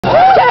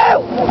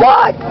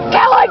What?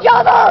 Kill each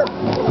other!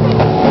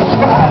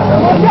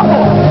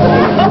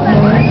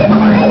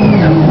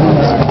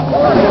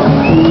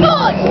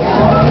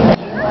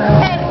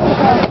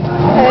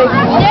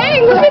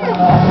 Dang, look at this.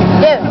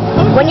 Dude,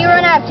 when you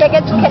run out of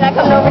tickets, can I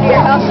come over to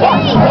your house? I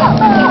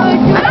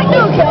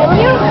do,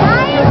 can you?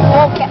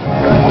 Okay.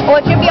 Well,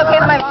 it should be okay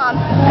with my mom,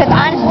 because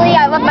honestly,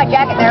 I left my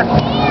jacket there.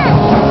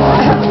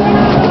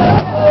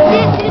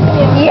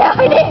 Yeah,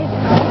 I did.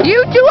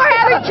 You two are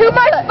having too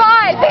much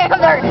fun.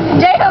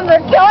 Damn, they're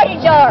killing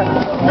each other.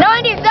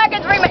 90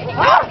 seconds remaining.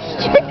 Oh,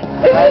 shit.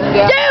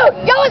 Dude,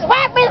 just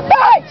whack me in the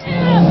face.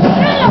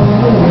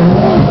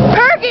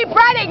 Perky,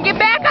 Brennan, get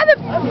back on the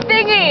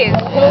thingies.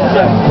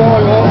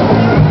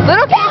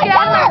 Little kid, get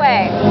out of my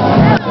way.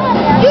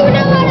 You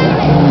know what I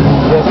mean?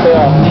 Yes, they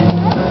are.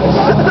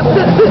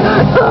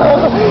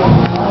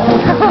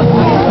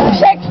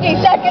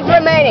 60 seconds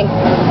remaining.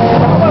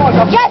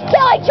 Just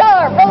kill each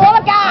other, for the love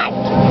of God.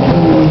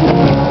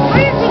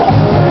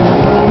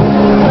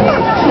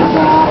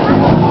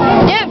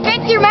 Dude,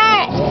 fix your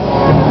mask.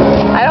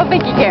 I don't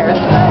think he cares.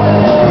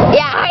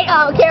 Yeah, I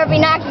don't care if he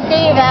knocks his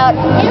teeth out.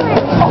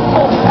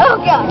 Oh,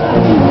 God.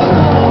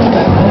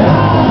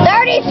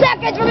 30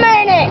 seconds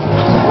remaining.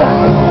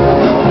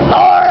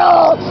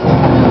 Mortals.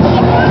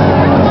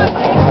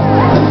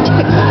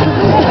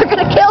 They're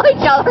going to kill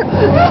each other.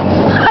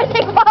 I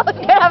think Paul's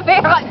going to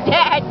be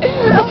dead.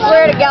 I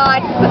swear to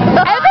God.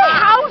 Every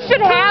house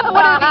should have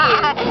one of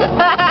these.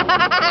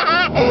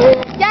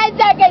 10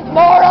 seconds,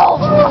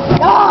 mortals.